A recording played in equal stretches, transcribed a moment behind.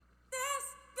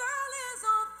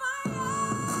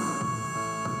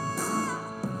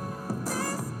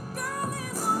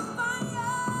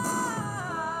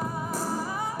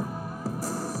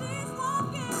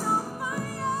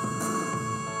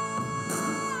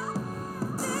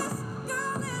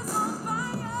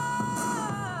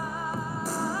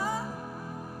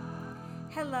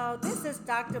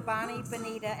Dr. Bonnie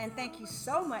Benita, and thank you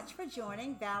so much for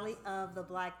joining Valley of the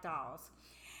Black Dolls.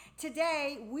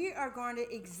 Today, we are going to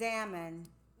examine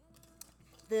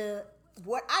the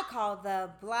what I call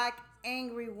the Black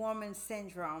Angry Woman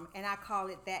Syndrome, and I call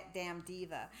it that damn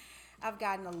diva. I've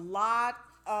gotten a lot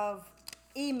of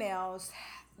emails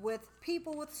with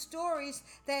people with stories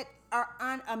that are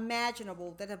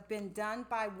unimaginable that have been done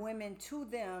by women to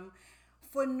them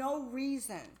for no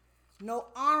reason, no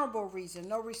honorable reason,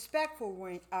 no respectful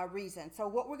reason. So,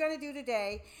 what we're going to do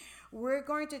today, we're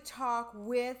going to talk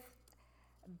with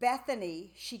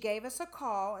Bethany. She gave us a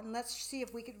call, and let's see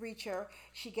if we could reach her.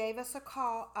 She gave us a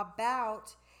call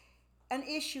about an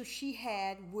issue she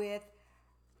had with,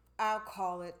 I'll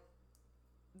call it,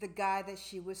 the guy that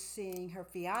she was seeing, her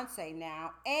fiance now,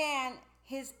 and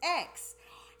his ex.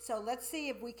 So let's see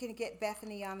if we can get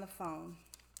Bethany on the phone.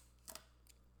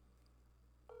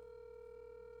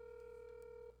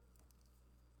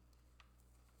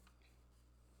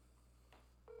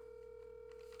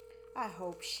 I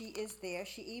hope she is there.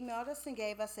 She emailed us and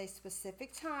gave us a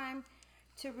specific time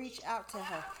to reach out to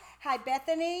her. Hi,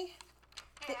 Bethany.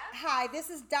 Yes. Hi, this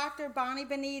is Dr. Bonnie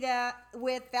Benita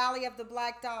with Valley of the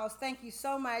Black Dolls. Thank you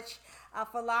so much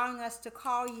for allowing us to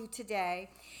call you today.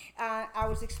 I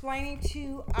was explaining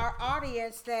to our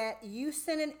audience that you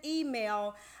sent an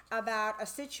email about a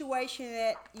situation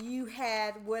that you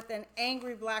had with an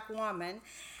angry black woman.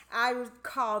 I would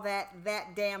call that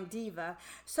damn diva.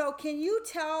 So can you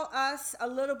tell us a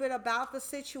little bit about the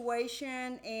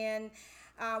situation, and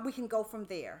we can go from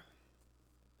there?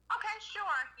 Okay,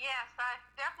 sure. Yes, I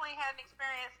definitely had an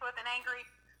experience with an angry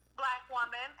black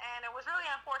woman, and it was really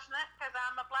unfortunate because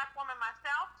I'm a black woman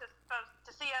myself.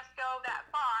 To see us go that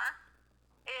far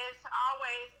is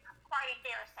always quite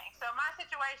embarrassing. So my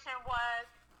situation was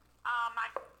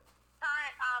my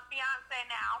current fiance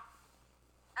now,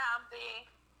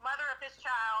 the mother of his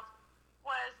child,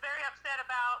 was very upset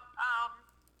about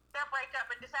their breakup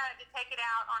and decided to take it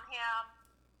out on him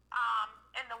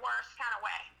in the worst kind of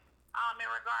way. In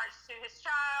regards to his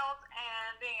child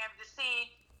and being able to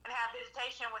see and have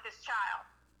visitation with his child.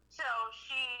 So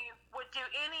she would do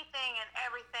anything and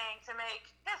everything to make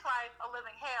his life a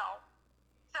living hell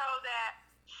so that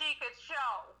she could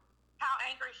show how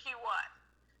angry she was.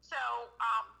 So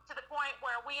to the point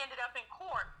where we ended up in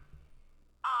court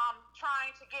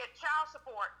trying to get child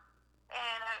support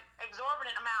in an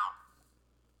exorbitant amount.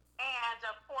 And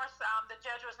of course, the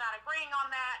judge was not agreeing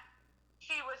on that.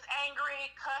 She was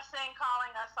angry, cussing, calling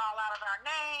us all out of our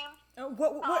names.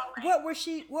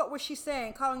 What was she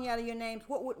saying? Calling you out of your names.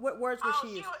 What words was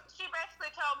she using? She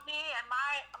basically told me and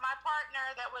my partner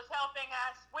that was helping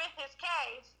us with his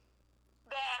case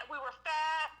that we were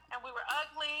fat and we were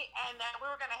ugly and that we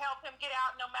were going to help him get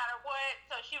out no matter what.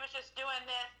 So she was just doing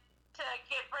this to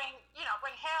bring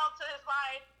hell to his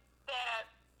life. That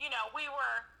we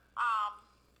were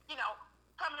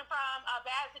coming from a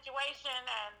bad situation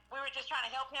and we were just trying to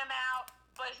help him out,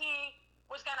 but he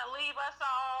was going to leave us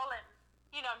all and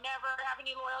never have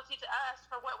any loyalty to us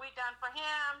for what we'd done for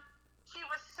him. She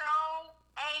was so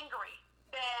angry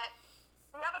that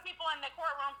the other people in the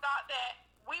courtroom thought that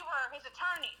we were his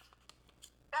attorneys.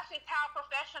 That's just how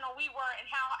professional we were and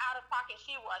how out of pocket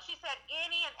she was. She said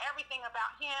any and everything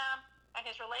about him and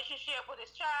his relationship with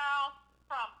his child,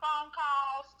 from phone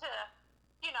calls to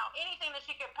anything that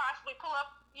she could possibly pull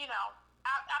up,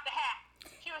 out the hat.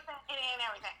 She was saying any and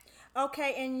everything.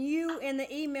 Okay, and you in the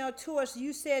email to us,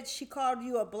 you said she called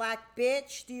you a black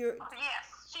bitch. Yes,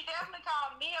 she definitely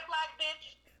called me a black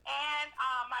bitch, and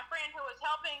my friend who was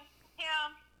helping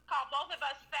him called both of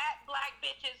us fat black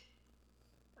bitches.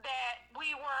 That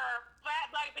we were fat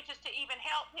black bitches to even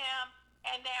help him,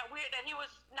 and that he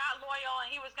was not loyal and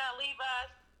he was going to leave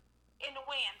us in the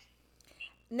wind.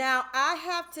 Now, I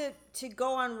have to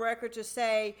go on record to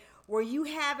say, were you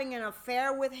having an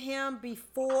affair with him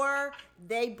before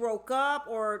they broke up,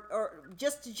 or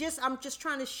just I'm just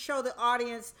trying to show the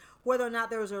audience whether or not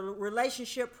there was a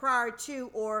relationship prior to,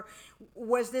 or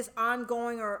was this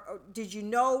ongoing, or did you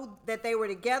know that they were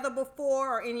together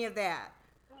before, or any of that?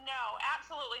 No,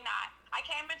 absolutely not. I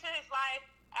came into his life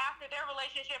after their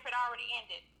relationship had already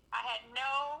ended. I had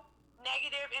no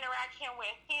negative interaction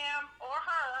with him or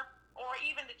her or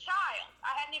even the child.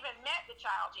 I hadn't even met the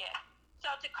child yet. So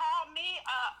to call me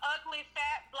a ugly,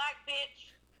 fat, black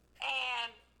bitch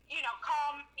and,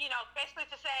 basically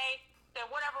to say that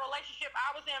whatever relationship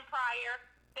I was in prior,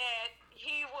 that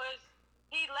he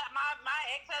let my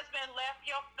ex-husband left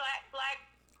your black,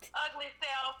 ugly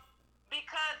self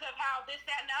because of how this,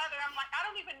 that, and the other. I'm like, I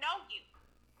don't even know you.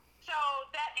 So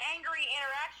that angry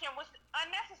interaction was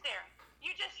unnecessary.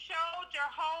 You just showed your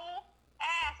whole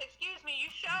ass, excuse me, you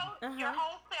show your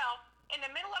whole self in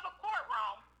the middle of a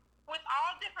courtroom with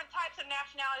all different types of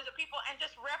nationalities of people and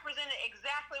just represented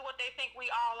exactly what they think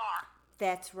we all are.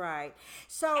 That's right.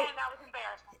 So And that was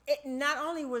embarrassing. it not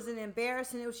only was it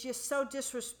embarrassing, it was just so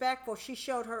disrespectful. She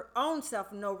showed her own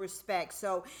self no respect.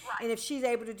 So, Right. and if she's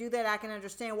able to do that, I can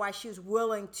understand why she was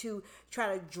willing to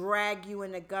try to drag you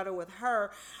in the gutter with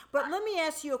her. But let me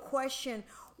ask you a question.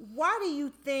 Why do you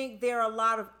think there are a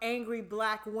lot of angry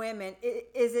black women?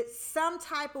 Is it some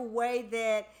type of way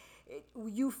that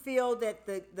you feel that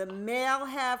the male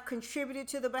have contributed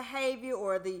to the behavior,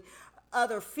 or the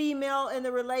other female in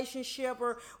the relationship?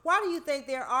 Or why do you think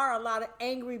there are a lot of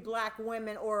angry black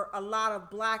women, or a lot of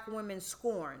black women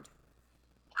scorned?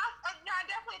 I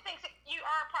definitely think that you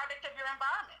are a product of your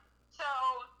environment. So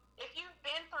if you've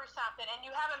been through something and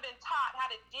you haven't been taught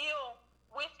how to deal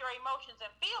with your emotions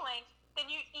and feelings, then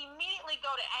you immediately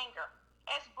go to anger.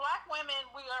 As black women,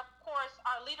 we are, of course,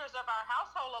 are leaders of our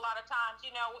household a lot of times.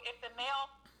 You know, if the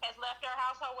male has left our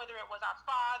household, whether it was our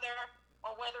father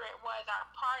or whether it was our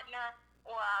partner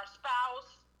or our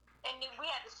spouse, and we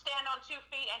had to stand on 2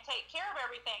 feet and take care of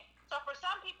everything. So for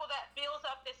some people, that builds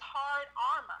up this hard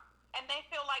armor, and they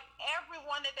feel like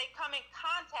everyone that they come in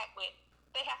contact with,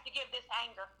 they have to give this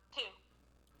anger to.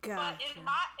 But Gotcha. in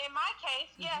my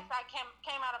case, yes, I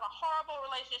came out of a horrible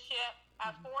relationship. I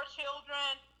have 4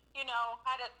 children. You know,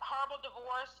 had a horrible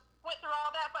divorce. Went through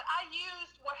all that, but I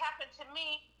used what happened to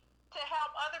me to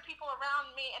help other people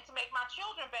around me and to make my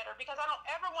children better, because I don't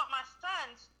ever want my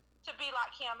sons to be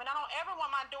like him, and I don't ever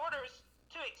want my daughters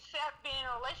to accept being in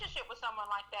a relationship with someone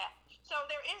like that. So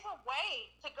there is a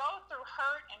way to go through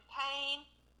hurt and pain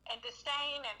and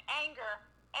disdain and anger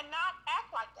and not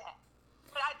act like that.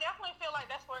 But I definitely feel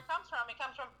like that's where it comes from. It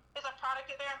comes from, it's a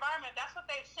product of their environment. That's what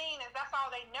they've seen, and that's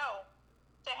all they know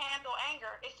to handle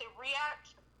anger, is to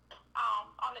react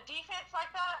on the defense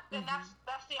like that. Then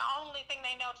that's the only thing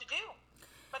they know to do.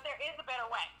 But there is a better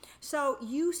way. So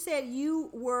you said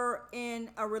you were in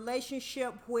a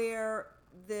relationship where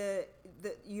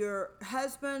your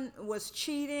husband was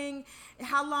cheating.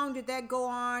 How long did that go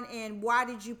on, and why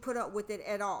did you put up with it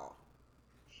at all?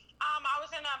 I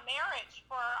was in a marriage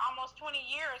for almost 20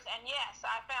 years, and yes,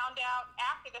 I found out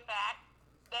after the fact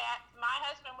that my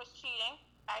husband was cheating.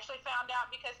 I actually found out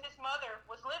because his mother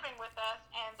was living with us,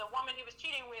 and the woman he was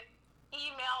cheating with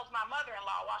emailed my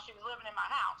mother-in-law while she was living in my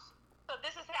house. So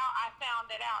this is how I found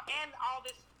it out, and all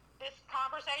this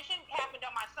conversation happened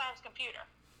on my son's computer.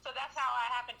 So that's how I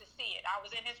happened to see it. I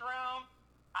was in his room,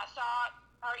 I saw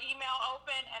her email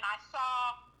open, and I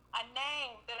saw a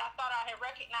name that I thought I had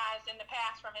recognized in the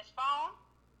past from his phone.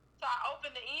 So I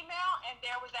opened the email, and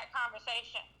there was that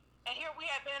conversation. And here we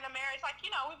had been in a marriage, like,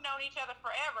 you know, we've known each other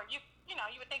forever. You know,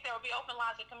 you would think there would be open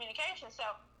lines of communication. So,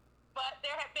 but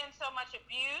there had been so much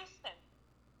abuse and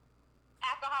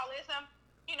alcoholism.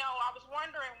 You know, I was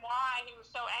wondering why he was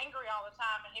so angry all the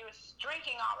time, and he was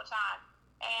drinking all the time.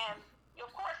 And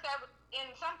of course, that would,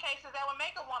 in some cases, that would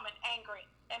make a woman angry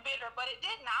and bitter, but it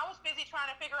didn't. I was busy trying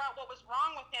to figure out what was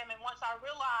wrong with him, and once I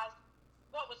realized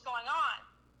what was going on,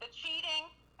 the cheating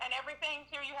and everything,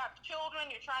 here you have children,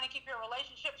 you're trying to keep your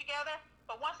relationship together,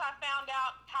 but once I found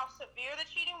out how severe the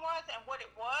cheating was and what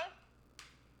it was,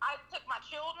 I took my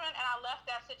children and I left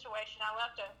that situation. I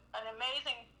left an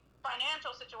amazing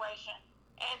financial situation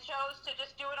and chose to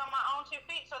just do it on my own 2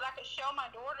 feet so that I could show my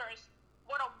daughters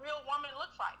what a real woman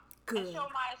looks like. Good. And show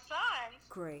my sons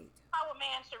Great. how a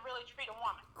man should really treat a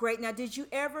woman. Great. Now, did you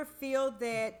ever feel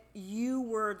that you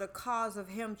were the cause of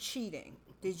him cheating?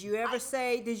 Did you ever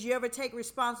take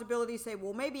responsibility, say,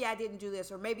 well, maybe I didn't do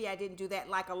this, or maybe I didn't do that,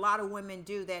 like a lot of women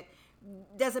do? That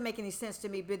doesn't make any sense to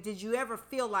me, but did you ever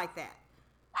feel like that?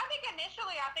 I think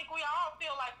initially, we all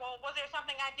feel like, well, was there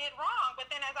something I did wrong?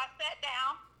 But then as I sat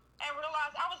down and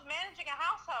realized I was managing a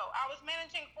household, I was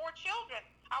managing 4 children,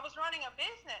 I was running a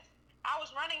business, I was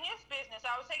running his business,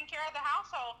 I was taking care of the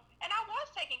household, and I was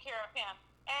taking care of him.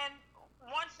 And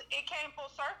once it came full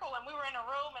circle and we were in a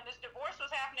room and this divorce was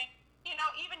happening, you know,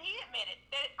 even he admitted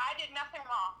that I did nothing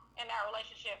wrong in that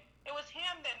relationship. It was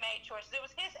him that made choices. It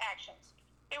was his actions.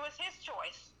 It was his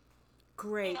choice.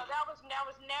 Great. You know, that was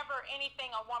never anything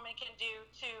a woman can do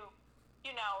to,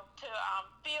 you know, to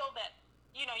feel that,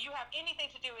 you know, you have anything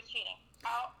to do with cheating.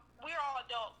 We're all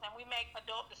adults and we make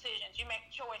adult decisions. You make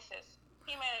choices.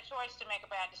 He made a choice to make a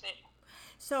bad decision.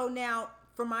 So now,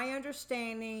 from my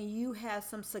understanding, you have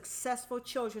some successful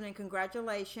children, and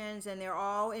congratulations, and they're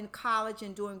all in college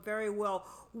and doing very well.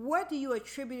 What do you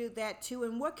attribute that to,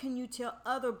 and what can you tell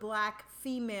other black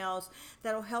females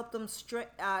that'll help them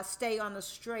stay on the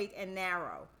straight and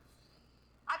narrow?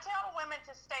 I tell women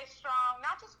to stay strong,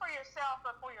 not just for yourself,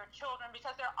 but for your children,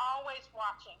 because they're always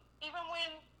watching. Even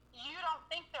when you don't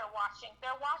think they're watching,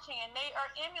 and they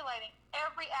are emulating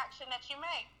every action that you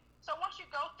make. So once you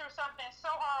go through something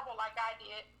so horrible like I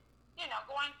did,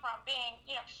 going from being,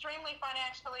 extremely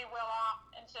financially well off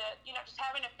into, just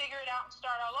having to figure it out and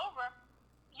start all over,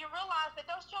 you realize that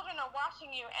those children are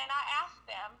watching you. And I asked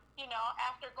them,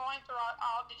 after going through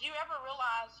all, did you ever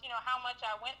realize, how much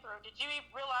I went through? Did you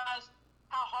realize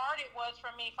how hard it was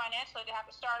for me financially to have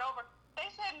to start over?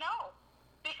 They said no,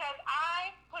 because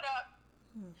I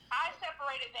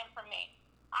separated them from me.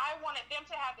 I wanted them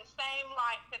to have the same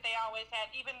life that they always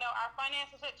had, even though our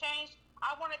finances had changed.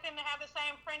 I wanted them to have the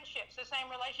same friendships, the same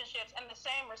relationships, and the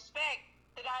same respect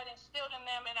that I had instilled in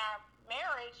them in our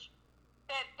marriage,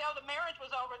 that though the marriage was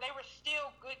over, they were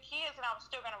still good kids, and I was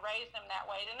still going to raise them that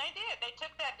way. And they did. They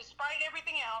took that despite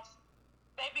everything else.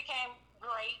 They became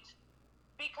great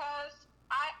because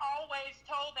I always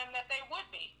told them that they would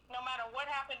be. No matter what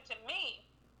happened to me,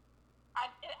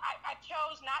 I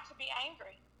chose not to be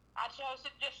angry. I chose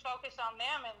to just focus on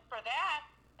them, and for that,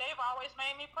 they've always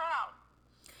made me proud.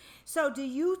 So do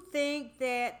you think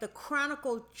that the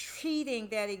chronicle cheating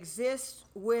that exists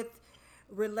with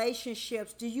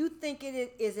relationships, do you think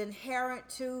it is inherent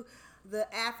to the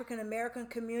African American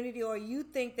community, or you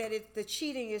think that the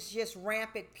cheating is just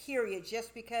rampant, period,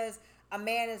 just because a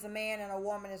man is a man and a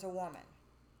woman is a woman?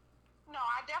 No,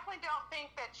 I definitely don't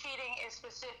think that cheating is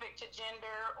specific to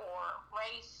gender or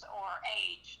race or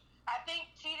age. I think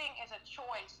cheating is a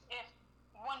choice.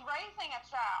 When raising a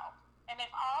child, and if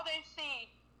all they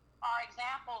see are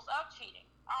examples of cheating,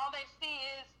 all they see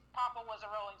is Papa was a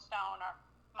Rolling Stone, or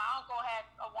my uncle had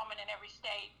a woman in every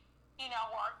state,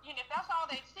 or if that's all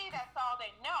they see, that's all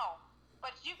they know.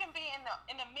 But you can be in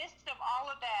the midst of all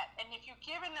of that, and if you've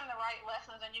given them the right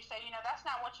lessons, and you say, that's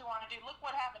not what you want to do. Look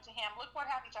what happened to him. Look what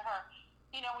happened to her.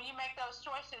 When you make those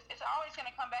choices, it's always going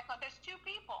to come back on. There's two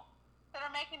people that are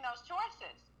making those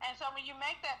choices, and so when you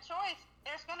make that choice,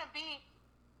 there's going to be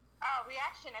a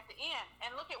reaction at the end.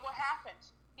 And look at what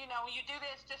happens. When you do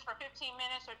this just for 15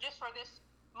 minutes or just for this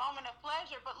moment of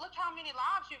pleasure, but look how many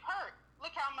lives you've hurt.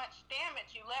 Look how much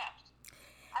damage you left.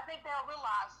 I think they'll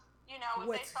realize, if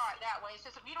they saw it that way. It's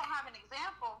just if you don't have an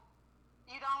example,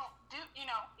 you don't do,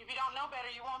 if you don't know better,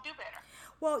 you won't do better.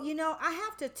 Well, I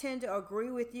have to tend to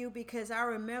agree with you, because I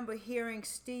remember hearing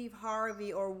Steve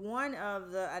Harvey, or one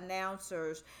of the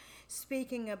announcers,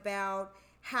 speaking about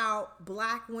how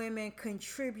black women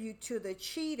contribute to the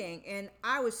cheating. And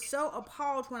I was so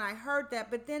appalled when I heard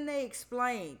that. But then they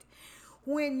explained,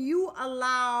 when you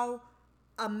allow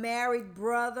a married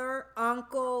brother,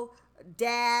 uncle,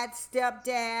 dad,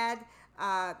 stepdad,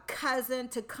 cousin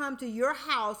to come to your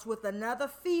house with another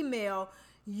female,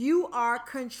 you are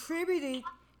contributing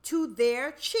to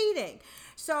their cheating.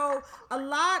 So a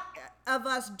lot of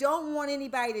us don't want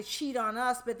anybody to cheat on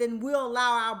us, but then we'll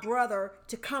allow our brother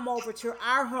to come over to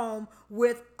our home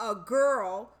with a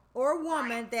girl or a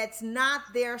woman that's not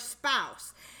their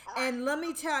spouse. And let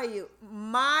me tell you,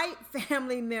 my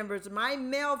family members, my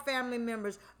male family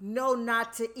members, know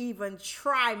not to even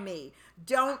try me.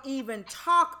 Don't even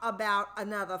talk about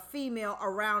another female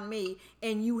around me,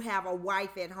 and you have a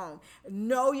wife at home.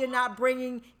 No, you're not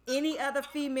bringing any other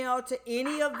female to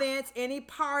any events, any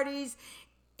parties,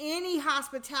 any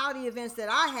hospitality events that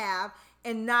I have,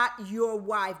 and not your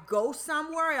wife. Go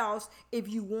somewhere else if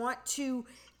you want to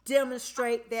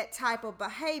demonstrate that type of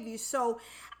behavior. So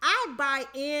I buy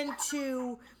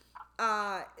into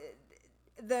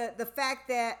the fact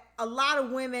that a lot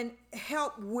of women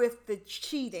help with the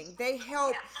cheating. They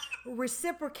help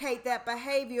reciprocate that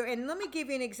behavior. And let me give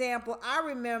you an example. I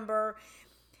remember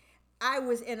I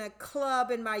was in a club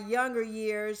in my younger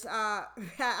years.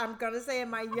 I'm going to say in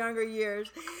my younger years.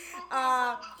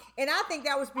 And I think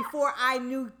that was before I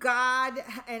knew God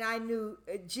and I knew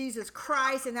Jesus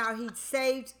Christ and how He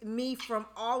saved me from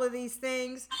all of these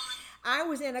things. I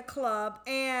was in a club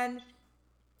and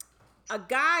a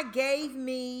guy gave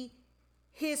me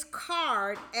his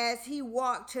card as he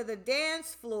walked to the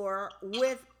dance floor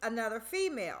with another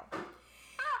female.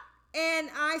 And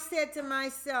I said to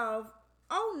myself,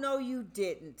 oh, no, you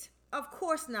didn't. Of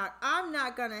course not. I'm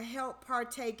not going to help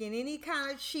partake in any kind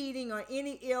of cheating or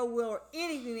any ill will or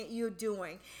anything that you're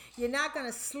doing. You're not going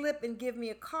to slip and give me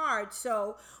a card.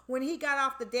 So when he got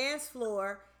off the dance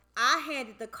floor, I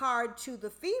handed the card to the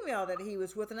female that he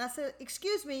was with. And I said,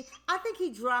 excuse me, I think he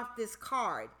dropped this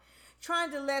card.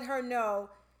 Trying to let her know,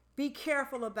 be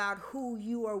careful about who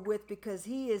you are with, because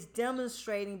he is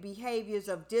demonstrating behaviors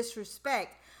of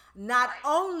disrespect. Not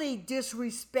only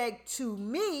disrespect to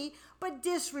me, but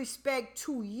disrespect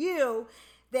to you,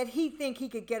 that he think he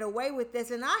could get away with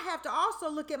this? And I have to also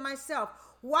look at myself.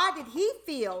 Why did he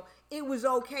feel it was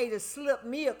okay to slip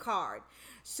me a card?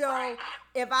 So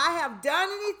if I have done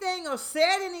anything or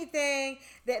said anything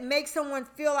that makes someone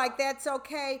feel like that's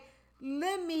okay,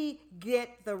 let me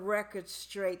get the record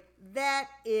straight. That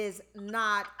is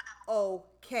not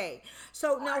okay.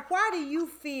 So now, why do you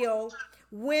feel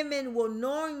women will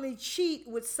knowingly cheat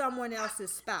with someone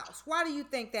else's spouse? Why do you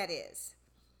think that is?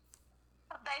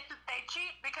 They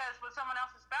cheat because with someone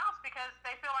else's spouse because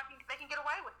they feel like they can get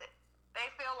away with it. They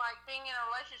feel like being in a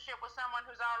relationship with someone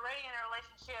who's already in a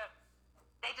relationship,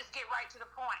 they just get right to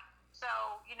the point. So,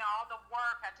 all the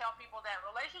work, I tell people that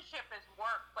relationship is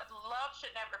work, but love should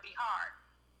never be hard.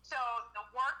 So the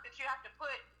work that you have to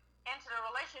put into the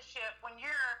relationship when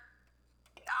you're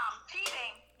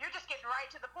cheating, you're just getting right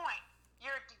to the point.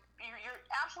 You're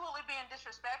absolutely being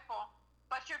disrespectful,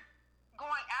 but you're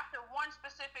going after one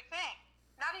specific thing.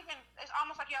 Not even, it's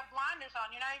almost like you have blinders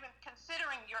on. You're not even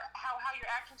considering how your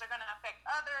actions are going to affect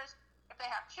others. If they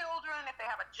have children, if they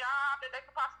have a job that they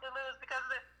could possibly lose because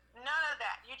of it. None of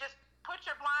that. You just put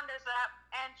your blinders up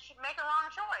and make a wrong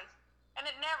choice. And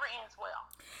it never ends well.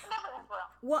 It never ends well.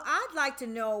 Well, I'd like to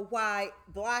know why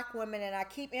black women, and I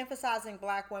keep emphasizing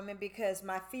black women because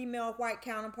my female white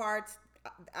counterparts,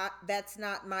 that's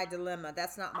not my dilemma.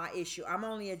 That's not my issue. I'm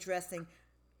only addressing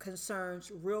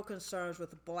real concerns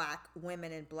with black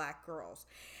women and black girls.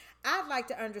 I'd like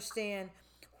to understand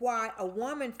why a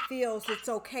woman feels it's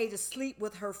okay to sleep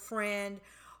with her friend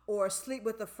or sleep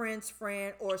with a friend's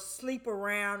friend or sleep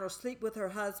around or sleep with her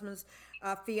husband's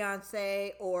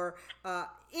fiance or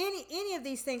any of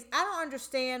these things. I don't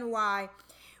understand why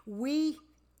we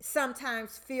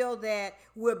sometimes feel that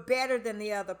we're better than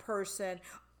the other person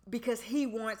because he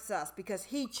wants us, because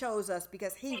he chose us,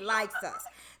 because he likes us.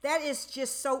 That is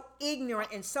just so ignorant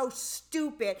and so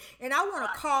stupid. And I want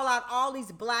to call out all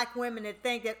these black women that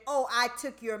think that, oh, I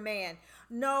took your man.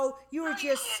 No, you were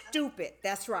just stupid.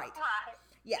 That's right. Right.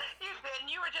 Yeah. You didn't.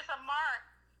 You were just a mark.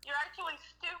 You're actually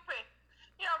stupid.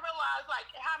 You don't realize like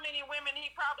how many women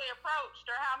he probably approached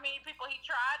or how many people he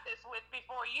tried this with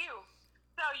before you.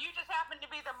 So you just happen to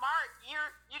be the mark.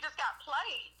 You just got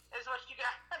played is what you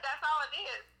got. That's all it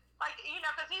is. Like,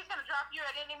 because he's going to drop you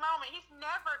at any moment. He's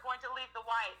never going to leave the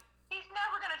wife. He's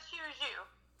never going to choose you.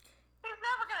 He's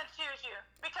never going to choose you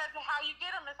because how you get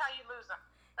him is how you lose him.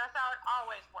 That's how it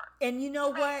always works. And you know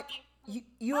what?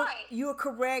 You're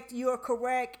correct. You're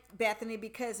correct, Bethany,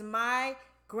 because my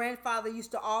grandfather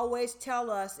used to always tell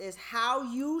us is how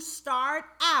you start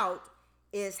out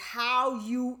is how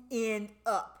you end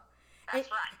up. That's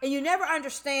right. And you never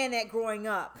understand that growing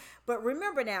up. But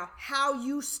remember now, how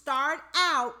you start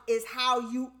out is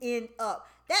how you end up.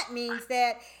 That means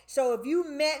that, so if you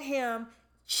met him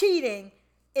cheating,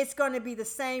 it's going to be the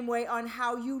same way on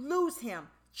how you lose him,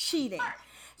 cheating.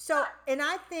 So, and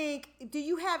I think, do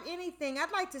you have anything,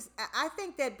 I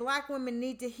think that black women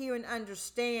need to hear and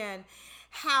understand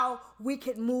how we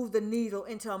could move the needle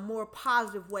into a more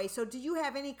positive way. So do you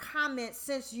have any comments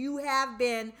since you have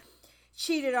been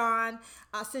cheated on,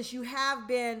 since you have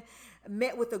been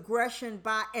met with aggression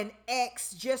by an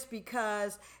ex just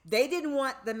because they didn't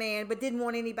want the man but didn't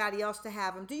want anybody else to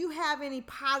have him? Do you have any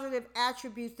positive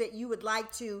attributes that you would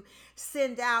like to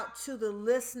send out to the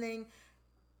listening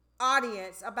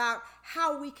audience about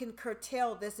how we can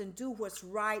curtail this and do what's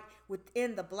right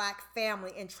within the black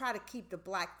family and try to keep the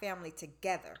black family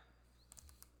together?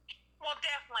 Well,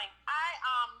 definitely.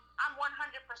 I'm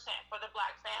 100% for the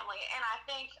black family, and I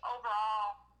think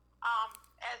overall,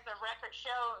 as the record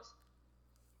shows,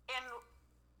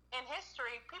 in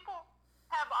history, people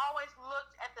have always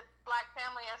looked at the black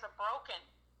family as a broken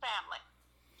family.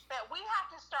 That we have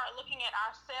to start looking at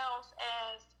ourselves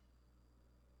as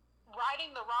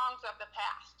righting the wrongs of the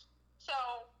past.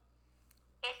 So,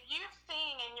 if you've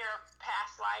seen in your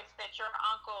past life that your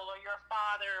uncle or your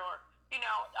father or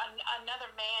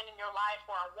another man in your life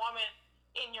or a woman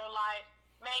in your life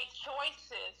made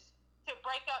choices to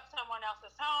break up someone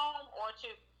else's home or to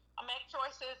make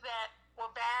choices that were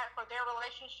bad for their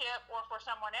relationship or for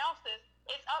someone else's,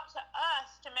 it's up to us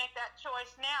to make that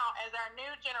choice now as our new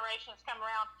generations come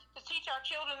around to teach our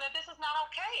children that this is not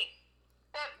okay.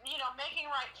 That,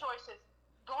 making right choices,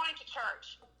 going to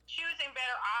church, choosing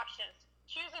better options,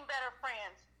 choosing better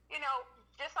friends,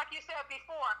 just like you said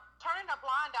before, turning a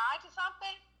blind eye to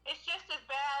something, it's just as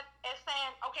bad as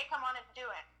saying, okay, come on and do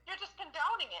it. You're just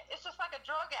condoning it. It's just like a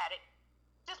drug addict.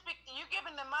 You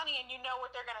giving them money and you know what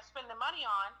they're going to spend the money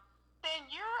on, then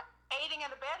you're aiding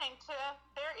and abetting to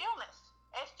their illness.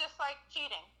 It's just like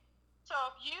cheating. So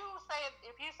if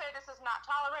you say this is not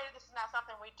tolerated, this is not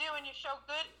something we do, and you show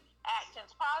good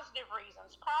actions, positive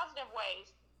reasons, positive ways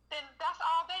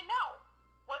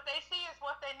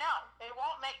they know they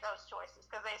won't make those choices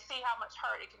because they see how much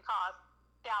hurt it can cause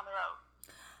down the road.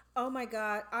 Oh my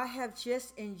God, I have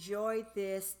just enjoyed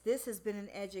this. This has been an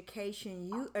education.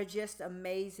 You are just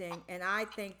amazing. And I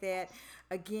think that,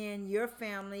 again, your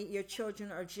family, your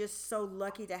children are just so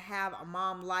lucky to have a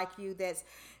mom like you that's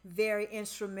very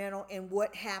instrumental in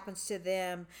what happens to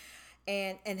them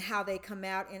and how they come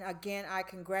out. And again, I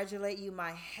congratulate you.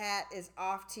 My hat is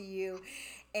off to you.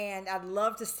 And I'd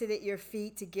love to sit at your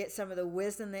feet to get some of the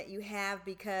wisdom that you have,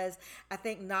 because I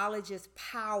think knowledge is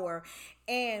power.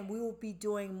 And we will be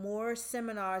doing more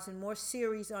seminars and more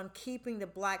series on keeping the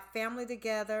Black family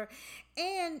together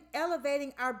and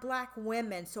elevating our Black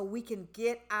women so we can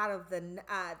get out of the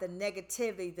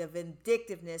negativity, the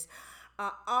vindictiveness,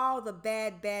 all the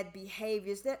bad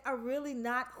behaviors that are really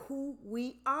not who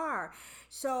we are.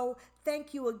 So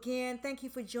thank you again. Thank you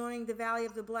for joining the Valley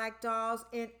of the Black Dolls.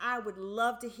 And I would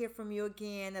love to hear from you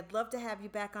again. I'd love to have you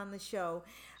back on the show.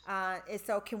 And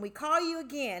so can we call you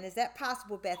again? Is that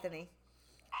possible, Bethany?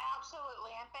 Absolutely.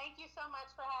 And thank you so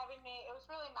much for having me. It was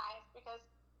really nice because,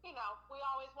 you know, we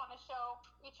always want to show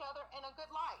each other in a good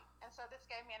light. And so this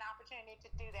gave me an opportunity to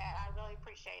do that. I really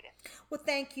appreciate it. Well,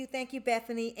 thank you. Thank you,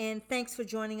 Bethany. And thanks for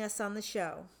joining us on the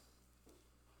show.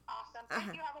 Awesome.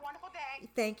 Thank you. Have a wonderful day.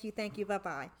 Thank you. Thank you.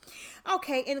 Bye-bye.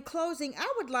 Okay, in closing,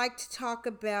 I would like to talk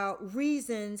about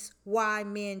reasons why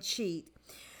men cheat.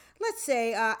 Let's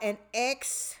say an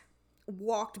ex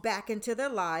walked back into their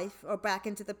life or back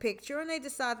into the picture, and they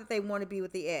decide that they want to be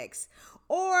with the ex,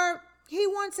 or he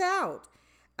wants out.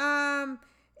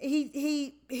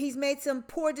 He's made some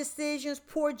poor decisions,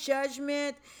 poor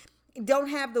judgment, don't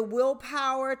have the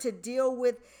willpower to deal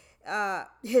with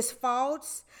his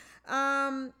faults.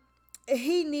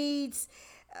 He needs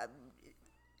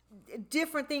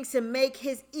different things to make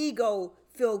his ego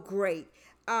feel great.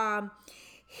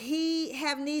 He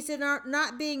have needs that are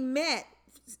not being met,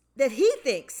 that he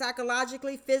thinks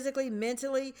psychologically, physically,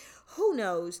 mentally, who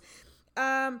knows.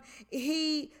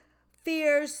 He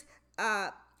fears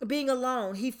being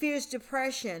alone. He fears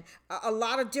depression. A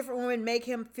lot of different women make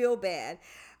him feel bad.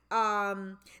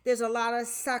 There's a lot of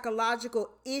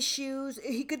psychological issues.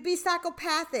 He could be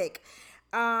psychopathic.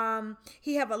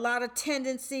 He have a lot of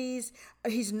tendencies.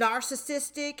 He's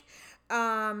narcissistic.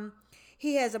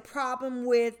 He has a problem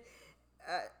with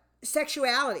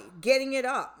sexuality, getting it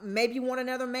up. Maybe you want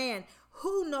another man.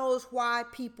 Who knows why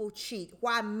people cheat,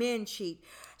 why men cheat?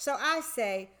 So I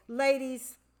say,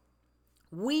 ladies,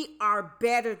 we are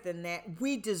better than that.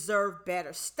 We deserve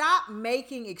better. Stop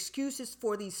making excuses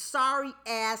for these sorry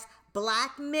ass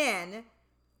Black men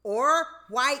or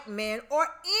white men or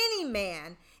any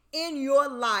man in your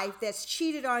life that's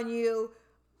cheated on you,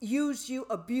 used you,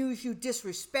 abused you,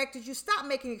 disrespected you. Stop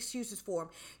making excuses for him.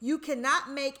 You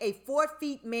cannot make a 4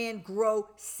 feet man grow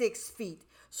 6 feet.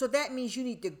 So that means you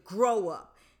need to grow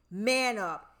up, man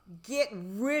up, get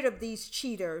rid of these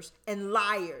cheaters and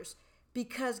liars.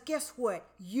 Because guess what?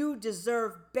 You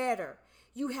deserve better.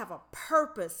 You have a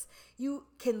purpose. You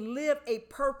can live a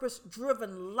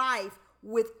purpose-driven life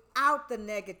without the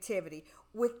negativity,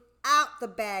 without the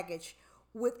baggage,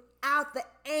 without the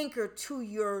anchor to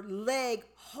your leg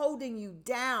holding you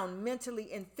down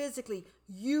mentally and physically.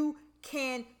 You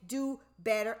can do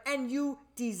better and you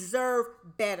deserve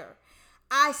better.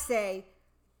 I say,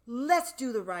 let's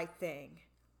do the right thing.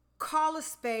 Call a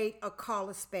spade or call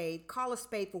a spade. Call a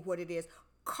spade for what it is.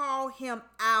 Call him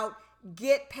out,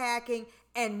 get packing,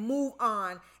 and move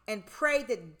on. And pray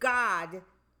that God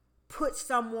puts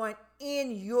someone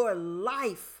in your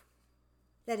life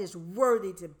that is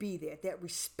worthy to be there, that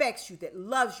respects you, that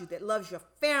loves your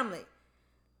family,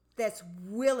 that's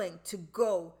willing to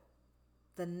go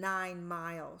the 9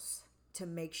 miles to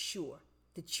make sure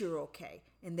that you're okay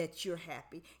and that you're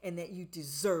happy and that you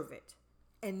deserve it.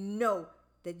 And know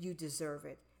that you deserve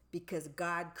it because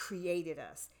God created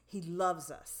us. He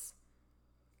loves us.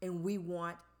 And we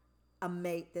want a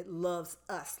mate that loves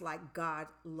us like God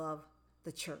loved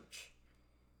the church.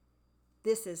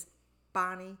 This is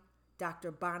Bonnie,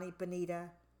 Dr. Bonnie Benita.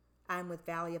 I'm with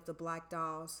Valley of the Black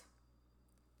Dolls.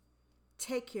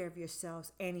 Take care of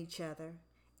yourselves and each other.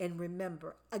 And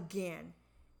remember, again,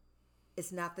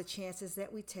 it's not the chances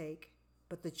that we take,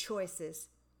 but the choices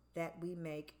that we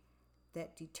make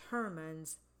that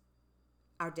determines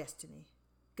our destiny.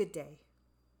 Good day.